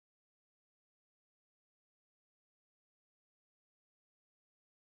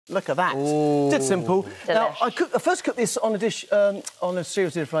Look at that. Ooh. Dead simple. Delish. Now, I first cooked this on a dish, on a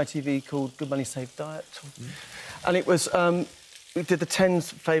series we did for ITV called Good Money Safe Diet. And it was, we did the 10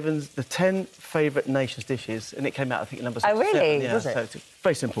 favourite nations dishes, and it came out, I think, at number 6. Oh, really? Yeah, was it? So it's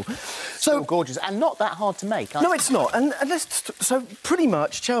very simple. So gorgeous, and not that hard to make, No, it's not. And so pretty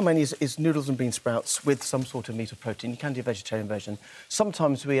much, chow mein is noodles and bean sprouts with some sort of meat or protein. You can do a vegetarian version.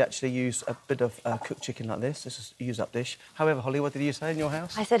 Sometimes we actually use a bit of cooked chicken like this. This is a use-up dish. However, Holly, what did you say in your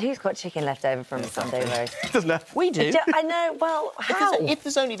house? I said, who's got chicken left over from Sunday roast? Doesn't have. We do. I know, well, how? If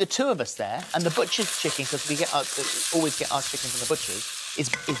there's only the 2 of us there, and the butcher's chicken, because we always get our chicken from the butcher's, is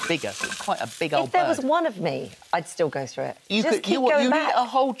bigger, so it's quite a big old If there bird. was one of me, I'd still go through it. You Just keep you going eat back. a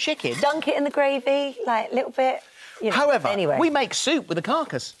whole chicken? Dunk it in the gravy, like, a little bit. You know, However, anyway. We make soup with a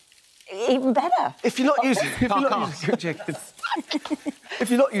carcass. Even better. If you're not using cooked chicken,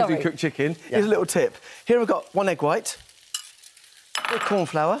 cooked chicken, here's a little tip. Here I've got 1 egg white, a bit of corn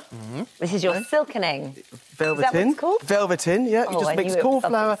flour. This is your silkening. Velvetin. Is that what it's called? Velvetin, yeah. Oh, You just I mix knew it corn was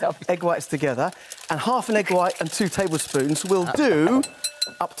flour, something egg whites together, and half an egg white and 2 tablespoons will do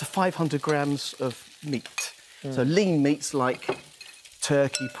up to 500 grams of meat. So lean meats like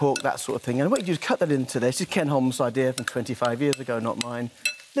turkey, pork, that sort of thing. And what you do is cut that into this. This is Ken Holmes' idea from 25 years ago, not mine.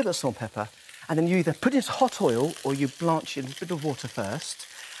 A little bit of salt and pepper. And then you either put it in hot oil or you blanch it in a bit of water first.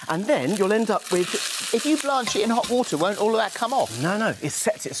 And then you'll end up with... If you blanch it in hot water, won't all of that come off? No, it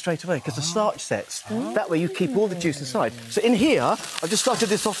sets it straight away, because the starch sets. That way you keep all the juice inside. So in here, I've just started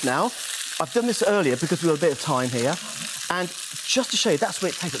this off now. I've done this earlier because we've got a bit of time here. And just to show you, that's where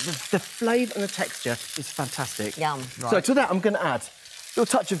it tastes. The flavour and the texture is fantastic. Yum. Right. So to that, I'm going to add a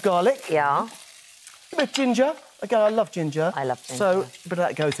little touch of garlic. Yeah. A bit of ginger. Again, I love ginger. I love ginger. So a bit of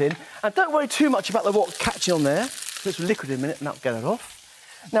that goes in. And don't worry too much about the what's catching on there. Put some liquid in a minute and that'll get it off.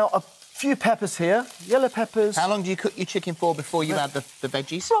 Now, a few peppers here, yellow peppers. How long do you cook your chicken for before you add the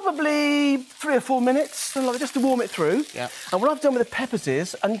veggies? Probably 3 or 4 minutes, just to warm it through. Yeah. And what I've done with the peppers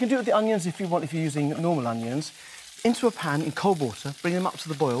is, and you can do it with the onions if you want, if you're using normal onions, into a pan in cold water, bring them up to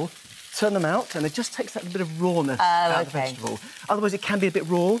the boil, turn them out, and it just takes that bit of rawness out of the vegetable. Otherwise, it can be a bit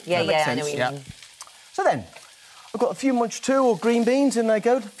raw. Yeah, That makes I know sense. what you mean. So then, I've got a few munch-two or green beans, in there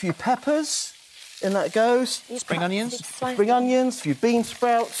go, a few peppers, in that goes. Spring onions? Spring onions, a few bean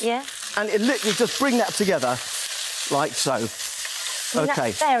sprouts. Yeah. And it literally just bring that together, like so. I mean, OK.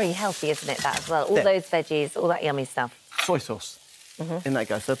 That's very healthy, isn't it, that as well? All Yeah. those veggies, all that yummy stuff. Soy sauce. In that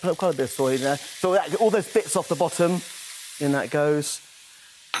goes. So put quite a bit of soy in there. So all those bits off the bottom, in that goes.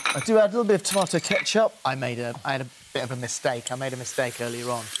 I do add a little bit of tomato ketchup. I had a bit of a mistake. I made a mistake earlier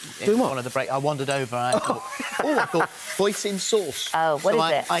on. Doing what? One of the break. I wandered over and I thought, I thought hoisin sauce. Oh, what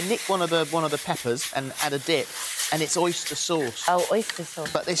is it? I nick one of the peppers and add a dip, and it's oyster sauce. Oh, oyster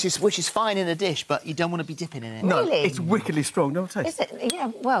sauce. But which is fine in a dish, but you don't want to be dipping in it. No, Really? it's wickedly strong. No taste. Is it?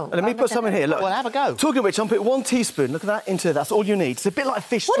 Yeah, well... Let me put some in here. Look. Well, have a go. Talking of which, I'm putting 1 teaspoon. Look at that into. That's all you need. It's a bit like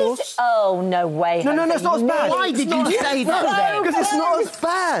fish What sauce. is it? Oh, no way. No, it's not as bad. Why did you say that then? Because it's not as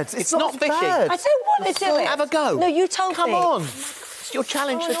bad. It's not as fishy. bad. I don't want to do it. Have a go. No, you told me. Come on. It's your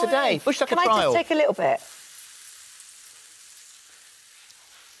challenge for today. Bush like a Can I trial. just take a little bit?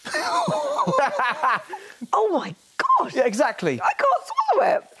 Oh, my gosh. Yeah, exactly. I can't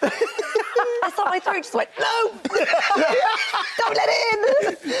swallow it. I thought my throat just went, no! Don't let it in!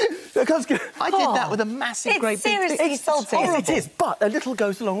 I did that with a massive, great big... It's seriously salty. It is, but a little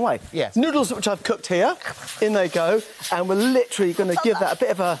goes a long way. Yes. Noodles, which I've cooked here, in they go, and we're literally going to give that a bit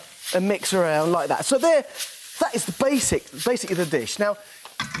of a mix around like that. So that is the basic of the dish. Now,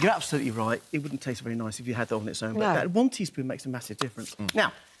 you're absolutely right. It wouldn't taste very nice if you had that on its own, but that 1 teaspoon makes a massive difference.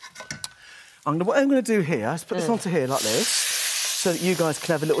 Now, what I'm going to do here is put this onto here like this, so that you guys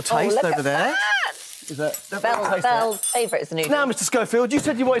can have a little taste over there. Is that Belle's favourite is the noodles. Now, Mr. Schofield, you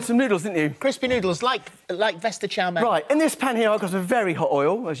said you wanted some noodles, didn't you? Crispy noodles, like Vesta chow mein. Right, in this pan here, I've got some very hot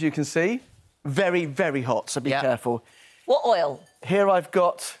oil, as you can see. Very, very hot, so be careful. What oil? Here I've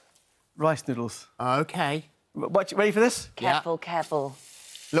got rice noodles. OK. Ready for this? Careful, careful.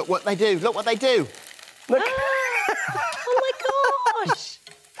 Look what they do. Look what they do. Look. Oh, my gosh.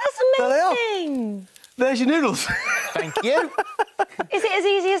 That's There they are. amazing. There's your noodles. Thank you. Is it as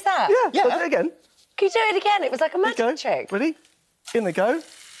easy as that? Yeah. I'll do it again. Can you do it again? It was like a magic Go. trick. Ready? In they go.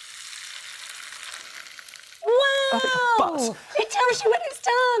 Wow! It tells you when it's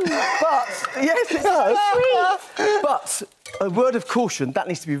done. But, yes, it does. But, a word of caution, that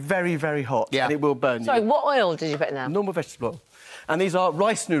needs to be very, very hot. Yeah. And it will burn Sorry, you. what oil did you put in there? Normal vegetable oil. And these are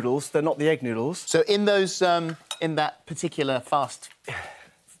rice noodles, they're not the egg noodles. So in those, in that particular fast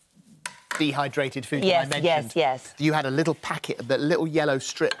dehydrated food that I mentioned, yes. you had a little packet of the little yellow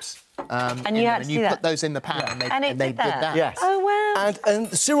strips And you had to do that? put those in the pan, and they did that. Yes. Oh, wow. And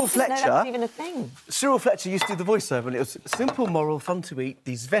Cyril Fletcher... No, that's even a thing. Cyril Fletcher used to do the voiceover, and it was simple, moral, fun to eat.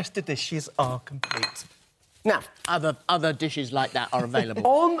 These Vesta dishes are complete. Now... Other dishes like that are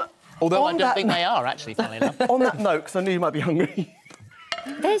available. Although I don't think they are, actually, funnily enough. On that note, because I knew you might be hungry...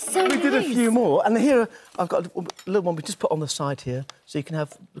 They're so We did a few more, and here I've got a little one we just put on the side here, so you can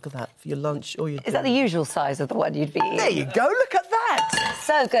have, look at that, for your lunch or your dinner. Is that the usual size of the one you'd be eating? There you go, look at that!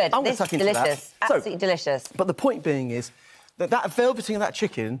 So good. I'm This is into that. delicious. Absolutely delicious. But the point being is that velveting of that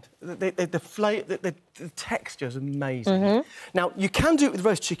chicken, the texture is amazing. Now, you can do it with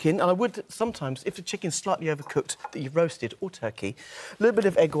roast chicken, and I would sometimes, if the chicken's slightly overcooked, that you've roasted, or turkey, a little bit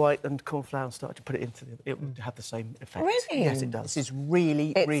of egg white and corn flour and starch to put it into it would have the same effect. Really? Yes, it does. This is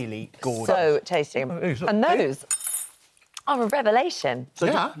really gorgeous. So tasty. And those are a revelation. So,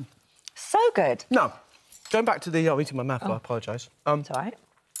 yeah. So good. Now, going back to the... I'm eating my mouthful, I apologise. It's all right.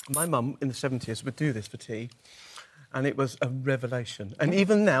 My mum, in the 70s, would do this for tea, and it was a revelation. And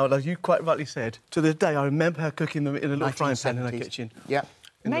even now, as you quite rightly said, to this day, I remember her cooking them in a little frying pan in her kitchen. Yeah.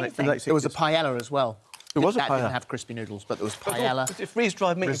 In the late 60s. There was a paella as well. There was a That paella. didn't have crispy noodles, but there was paella. It's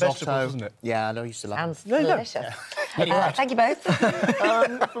freeze-dried meat and vegetables, isn't it? Yeah, I know, I used to love Sounds them. delicious. Anyway. Thank you both.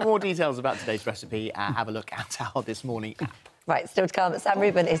 For more details about today's recipe, have a look at our This Morning app. Right, still to come, Sam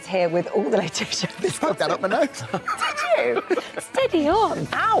Rubin is here with all the latest showbiz. Put that up my nose. Did you? Steady on.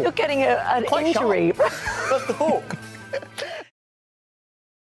 Ow. You're getting an Quite injury. That's the fork.